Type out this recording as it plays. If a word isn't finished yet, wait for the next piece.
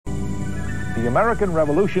The American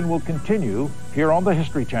Revolution will continue here on the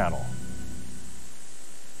History Channel.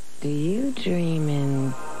 Do you dream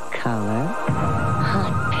in color?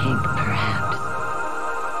 Hot pink, perhaps.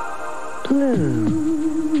 Blue.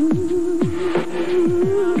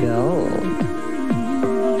 Gold.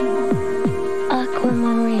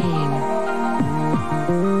 Aquamarine.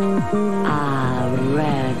 Ah,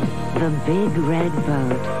 red. The big red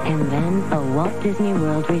boat. And then a Walt Disney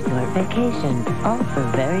World Resort vacation. All for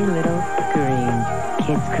very little green.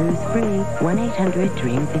 Kids cruise free.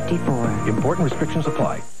 1-800-DREAM-54. Important restrictions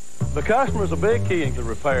apply. The customer's a big key in the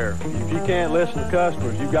repair. If you can't listen to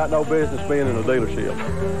customers, you've got no business being in a dealership.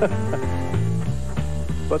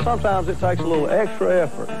 But sometimes it takes a little extra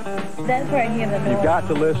effort. That's where I hear the noise. You've got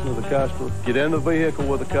to listen to the customer, get in the vehicle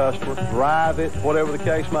with the customer, drive it, whatever the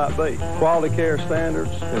case might be. Quality care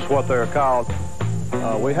standards is what they're called.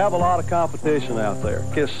 We have a lot of competition out there.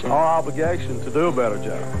 It's our obligation to do a better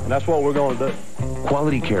job, and that's what we're going to do.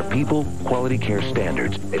 Quality care people, quality care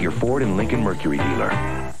standards at your Ford and Lincoln Mercury dealer.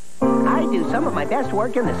 I do some of my best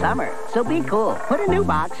work in the summer, so be cool. Put a new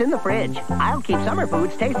box in the fridge. I'll keep summer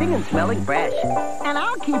foods tasting and smelling fresh. And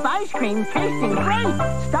I'll keep ice cream tasting great.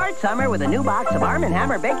 Start summer with a new box of Arm &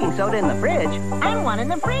 Hammer baking soda in the fridge and one in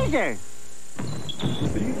the freezer.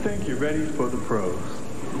 Do you think you're ready for the pros?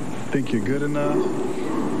 Think you're good enough?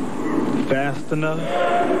 Fast enough?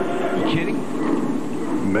 You kidding?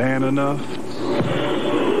 Man enough?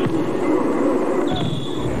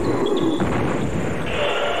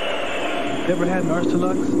 Ever had an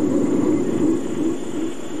Arcelux?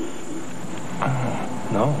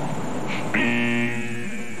 No.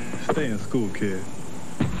 Stay in school, kid.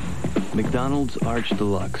 McDonald's Arch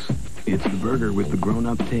Deluxe. It's the burger with the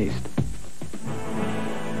grown-up taste.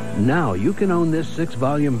 Now you can own this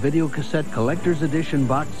 6-volume videocassette collector's edition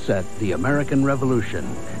box set, The American Revolution,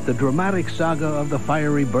 the dramatic saga of the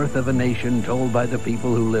fiery birth of a nation told by the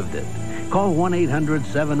people who lived it. Call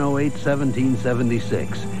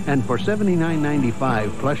 1-800-708-1776, and for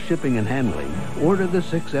 $79.95 plus shipping and handling, order the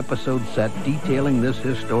 6-episode set detailing this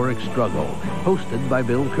historic struggle, hosted by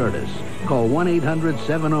Bill Curtis. Call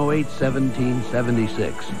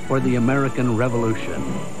 1-800-708-1776 for The American Revolution.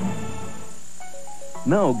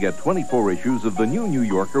 Now get 24 issues of the new New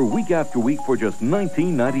Yorker week after week for just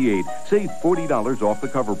 $19.98. Save $40 off the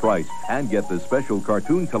cover price and get the special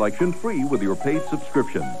cartoon collection free with your paid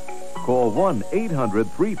subscription. Call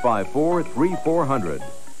 1-800-354-3400.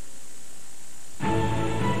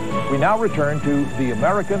 We now return to The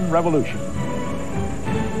American Revolution.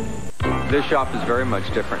 This shop is very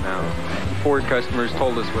much different now. Ford customers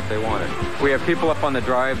told us what they wanted. We have people up on the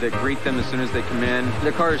drive that greet them as soon as they come in.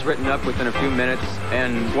 The car is written up within a few minutes,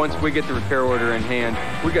 and once we get the repair order in hand,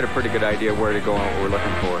 we get a pretty good idea where to go and what we're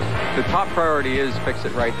looking for. The top priority is fix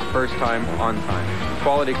it right the first time, on time.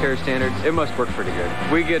 Quality care standards, it must work pretty good.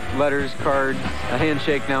 We get letters, cards, a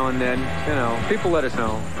handshake now and then. You know, people let us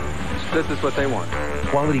know. This is what they want.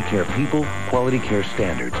 Quality care people, quality care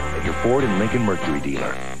standards at your Ford and Lincoln Mercury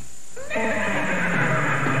dealer.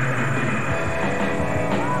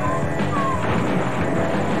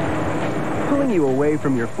 Pulling you away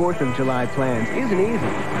from your 4th of July plans isn't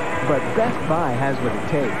easy, but Best Buy has what it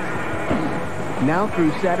takes. Now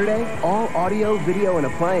through Saturday, all audio, video, and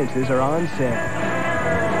appliances are on sale.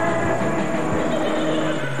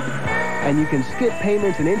 And you can skip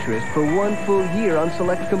payments and interest for 1 full year on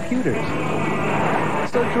select computers.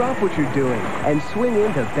 So drop what you're doing and swing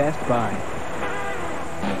into Best Buy.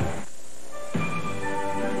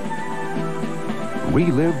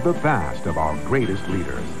 Relive the past of our greatest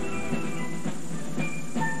leaders.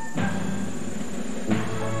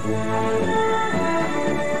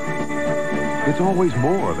 It's always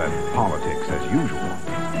more than politics as usual.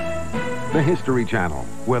 The History Channel,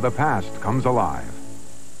 where the past comes alive.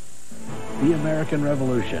 The American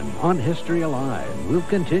Revolution on History Alive will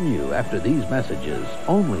continue after these messages,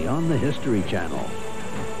 only on the History Channel.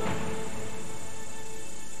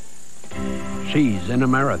 She's in a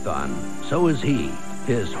marathon. So is he,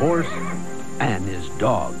 his horse, and his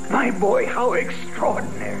dog. My boy, how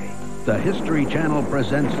extraordinary. The History Channel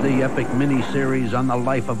presents the epic mini-series on the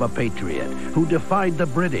life of a patriot who defied the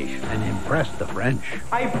British and impressed the French.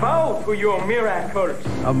 I bow to your miracles.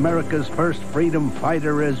 America's first freedom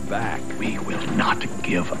fighter is back. We will not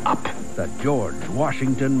give up. The George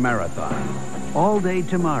Washington Marathon. All day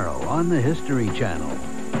tomorrow on the History Channel.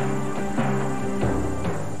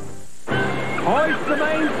 Hoist the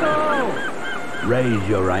mainsail! Raise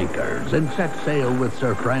your anchors and set sail with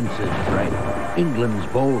Sir Francis Drake, England's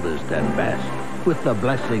boldest and best. With the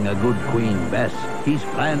blessing of good Queen Bess, he's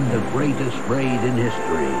planned the greatest raid in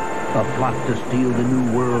history. A plot to steal the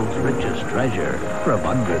New World's richest treasure from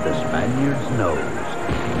under the Spaniard's nose.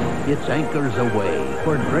 It's anchors away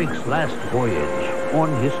for Drake's last voyage on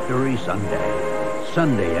History Sunday.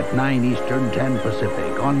 Sunday at 9 Eastern, 10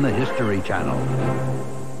 Pacific on the History Channel.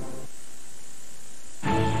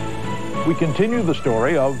 We continue the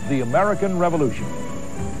story of the American Revolution.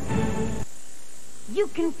 You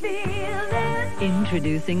can feel it.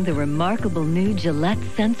 Introducing the remarkable new Gillette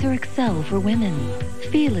Sensor Excel for women.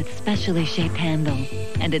 Feel its specially shaped handle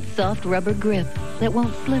and its soft rubber grip that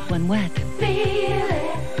won't slip when wet. Feel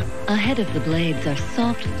it. Ahead of the blades are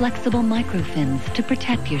soft, flexible microfins to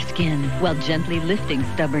protect your skin while gently lifting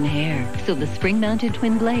stubborn hair so the spring-mounted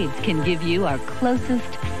twin blades can give you our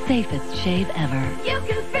closest, safest shave ever. You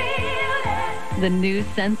can feel it. The new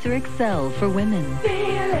Sensor Excel for women.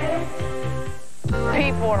 Feel it.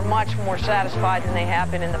 People are much more satisfied than they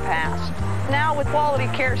have been in the past. Now with quality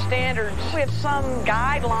care standards, we have some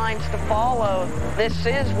guidelines to follow. This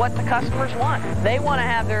is what the customers want. They want to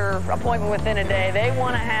have their appointment within a day. They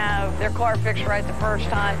want to have their car fixed right the first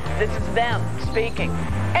time. This is them speaking.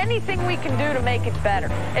 Anything we can do to make it better.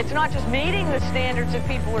 It's not just meeting the standards that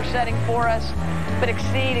people are setting for us, but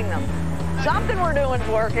exceeding them. Something we're doing is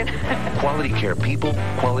working. Quality care people,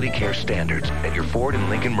 quality care standards at your Ford and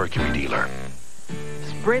Lincoln Mercury dealer.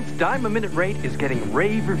 Sprint's dime-a-minute rate is getting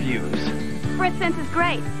rave reviews. Sprint Sense is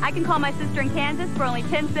great. I can call my sister in Kansas for only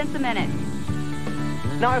 10 cents a minute.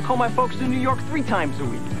 Now I call my folks in New York 3 times a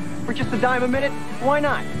week. For just a dime a minute, why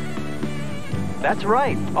not? That's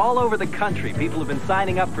right. All over the country, people have been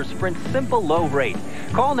signing up for Sprint's simple low rate.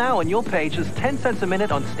 Call now and you'll pay just 10 cents a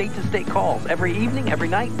minute on state-to-state calls every evening, every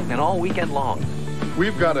night, and all weekend long.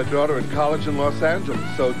 We've got a daughter in college in Los Angeles,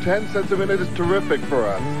 so 10 cents a minute is terrific for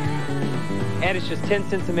us. And it's just 10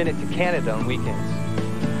 cents a minute to Canada on weekends.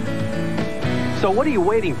 So what are you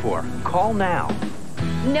waiting for? Call now.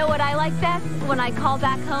 Know what I like best? When I call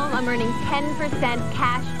back home, I'm earning 10%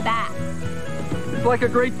 cash back. It's like a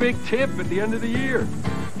great big tip at the end of the year.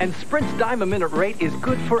 And Sprint's dime-a-minute rate is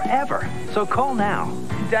good forever. So call now.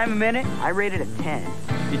 Dime a minute, I rate it a 10.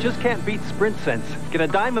 You just can't beat Sprint Sense. Get a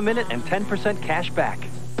dime a minute and 10% cash back.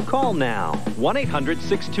 Call now.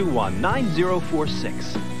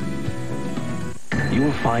 1-800-621-9046. You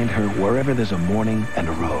will find her wherever there's a morning and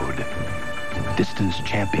a road. Distance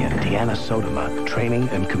champion Deanna Sodoma, training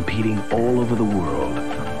and competing all over the world.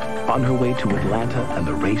 On her way to Atlanta and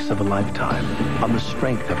the race of a lifetime, on the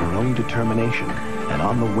strength of her own determination, and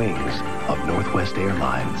on the wings of Northwest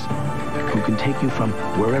Airlines, who can take you from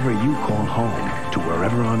wherever you call home to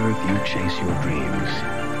wherever on earth you chase your dreams.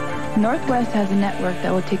 Northwest has a network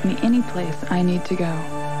that will take me any place I need to go.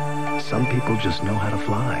 Some people just know how to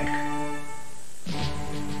fly.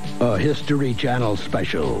 A History Channel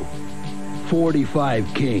special.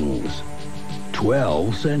 45 kings,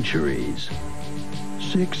 12 centuries,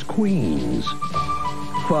 6 queens,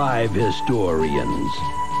 5 historians,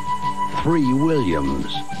 3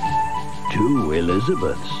 Williams, 2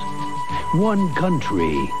 Elizabeths, 1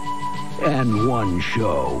 country, and 1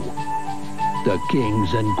 show. The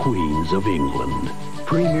Kings and Queens of England.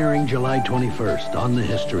 Premiering July 21st on the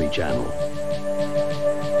History Channel.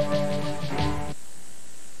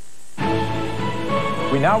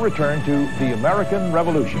 We now return to the American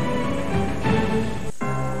Revolution.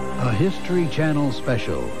 A History Channel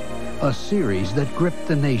special. A series that gripped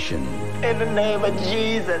the nation. In the name of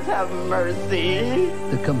Jesus, have mercy.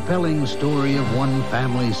 The compelling story of one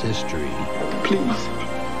family's history. Please,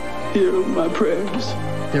 hear my prayers.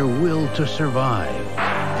 Their will to survive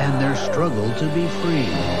and their struggle to be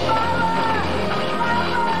free.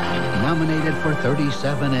 Nominated for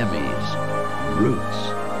 37 Emmys.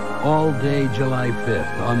 Roots. All day July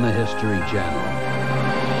 5th on the History Channel.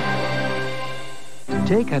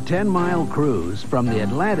 Take a 10-mile cruise from the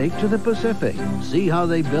Atlantic to the Pacific. See how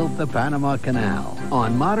they built the Panama Canal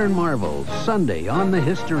on Modern Marvels, Sunday on the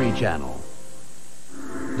History Channel.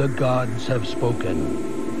 The gods have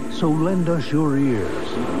spoken, so lend us your ears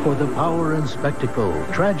for the power and spectacle,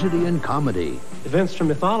 tragedy and comedy. Events from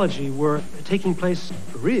mythology were taking place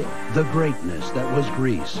real. The greatness that was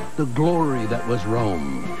Greece, the glory that was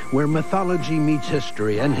Rome, where mythology meets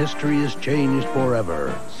history and history is changed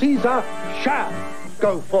forever. Caesar shall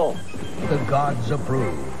go forth. The gods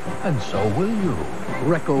approve, and so will you.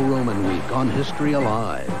 Greco-Roman Week on History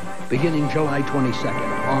Alive, beginning July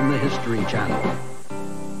 22nd on the History Channel.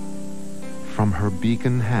 From her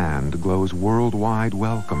beacon hand glows worldwide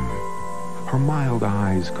welcome. Her mild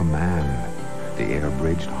eyes command the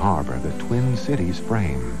air-bridged harbor the twin cities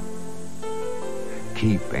frame.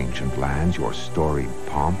 Keep, ancient lands, your storied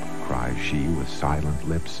pomp, cries she with silent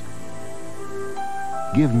lips.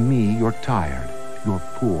 Give me your tired, your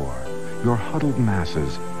poor, your huddled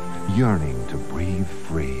masses yearning to breathe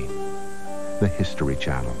free. The History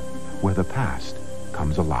Channel, where the past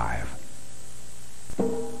comes alive.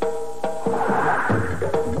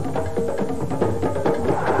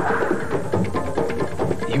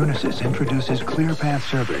 Unisys introduces ClearPath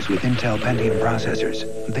servers with Intel Pentium processors.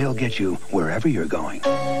 They'll get you wherever you're going.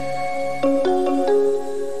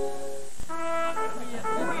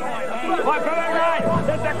 My fellow lads,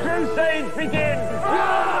 let the Crusades begin!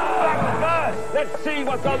 But first, let's see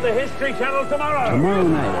what's on the History Channel tomorrow. Tomorrow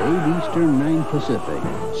night, 8 Eastern, 9 Pacific.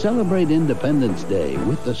 Celebrate Independence Day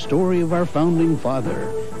with the story of our founding father.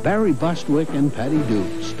 Barry Bostwick and Patty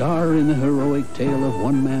Duke star in the heroic tale of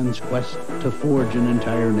one man's quest to forge an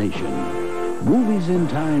entire nation. Movies in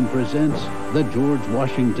Time presents the George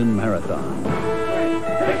Washington Marathon.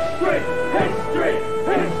 History! History!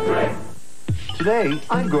 History! Today,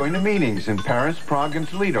 I'm going to meetings in Paris, Prague, and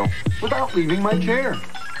Toledo without leaving my chair.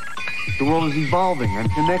 The world is evolving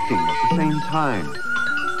and connecting at the same time.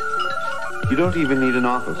 You don't even need an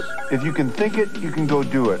office. If you can think it, you can go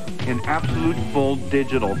do it in absolute full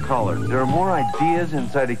digital color. There are more ideas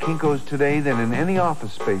inside of Kinko's today than in any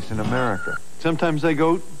office space in America. Sometimes I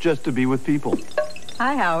go just to be with people.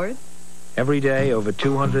 Hi, Howard. Every day, over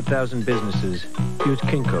 200,000 businesses use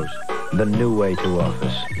Kinko's, the new way to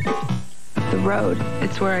office. The road,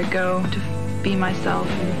 it's where I go to be myself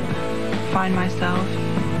and find myself.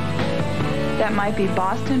 That might be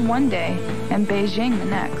Boston one day and Beijing the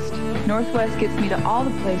next. Northwest gets me to all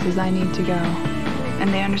the places I need to go,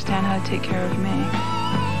 and they understand how to take care of me.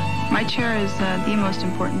 My chair is the most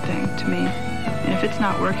important thing to me, and if it's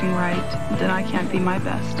not working right, then I can't be my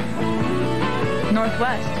best.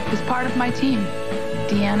 Northwest is part of my team.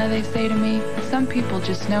 Deanna, they say to me, some people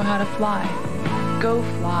just know how to fly. Go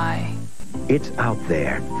fly. It's out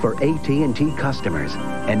there for AT&T customers,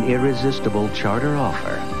 an irresistible charter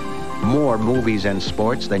offer. More movies and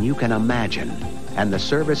sports than you can imagine, and the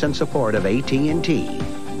service and support of AT&T.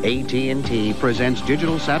 AT&T presents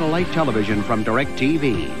digital satellite television from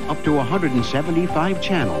DirecTV. Up to 175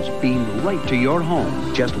 channels beamed right to your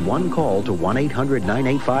home. Just one call to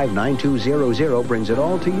 1-800-985-9200 brings it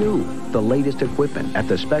all to you. The latest equipment at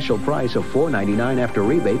the special price of $4.99 after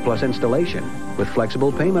rebate plus installation. With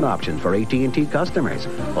flexible payment options for AT&T customers.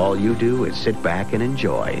 All you do is sit back and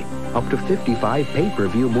enjoy. Up to 55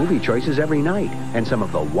 pay-per-view movie choices every night. And some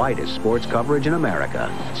of the widest sports coverage in America.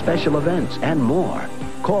 Special events and more.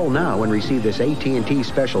 Call now and receive this AT&T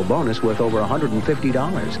special bonus worth over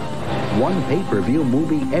 $150. One pay-per-view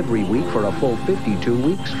movie every week for a full 52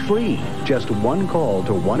 weeks free. Just one call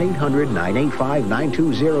to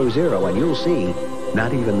 1-800-985-9200 and you'll see,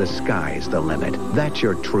 not even the sky's the limit. That's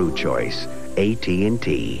your true choice.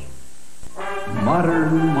 AT&T.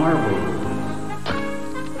 Modern Marvels.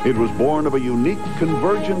 It was born of a unique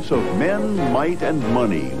convergence of men, might, and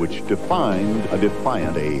money, which defined a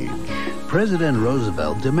defiant age. President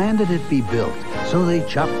Roosevelt demanded it be built, so they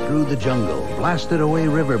chopped through the jungle, blasted away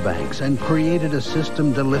riverbanks, and created a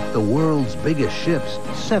system to lift the world's biggest ships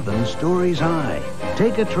 7 stories high.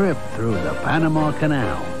 Take a trip through the Panama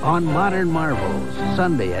Canal on Modern Marvels,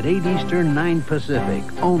 Sunday at 8 Eastern, 9 Pacific,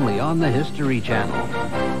 only on the History Channel.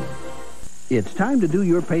 It's time to do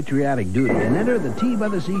your patriotic duty and enter the Tea by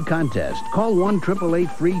the Sea contest. Call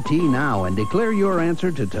 1-888-FREE-T now and declare your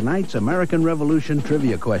answer to tonight's American Revolution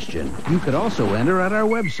trivia question. You could also enter at our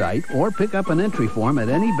website or pick up an entry form at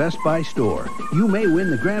any Best Buy store. You may win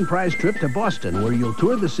the grand prize trip to Boston, where you'll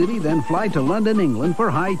tour the city, then fly to London, England for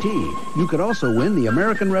high tea. You could also win the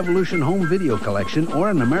American Revolution home video collection or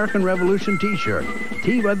an American Revolution t-shirt.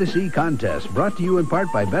 Tea by the Sea contest, brought to you in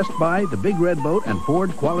part by Best Buy, the Big Red Boat, and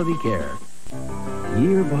Ford Quality Care.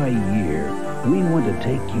 Year by year, we want to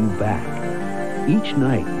take you back. Each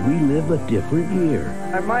night, we live a different year.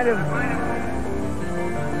 I might have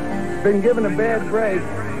been given a bad break,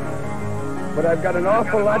 but I've got an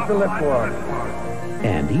awful lot to live for.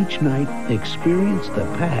 And each night, experience the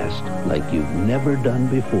past like you've never done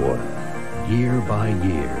before. Year by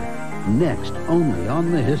year. Next, only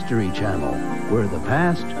on the History Channel, where the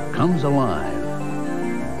past comes alive.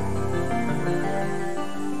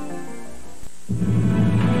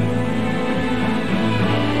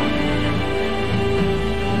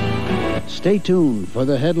 Stay tuned for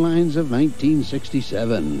the headlines of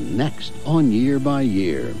 1967, next on Year by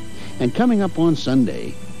Year. And coming up on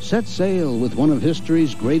Sunday, set sail with one of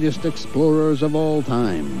history's greatest explorers of all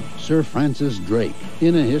time, Sir Francis Drake,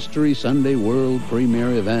 in a History Sunday world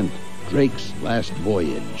premiere event, Drake's Last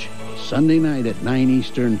Voyage. Sunday night at 9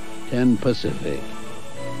 Eastern, 10 Pacific.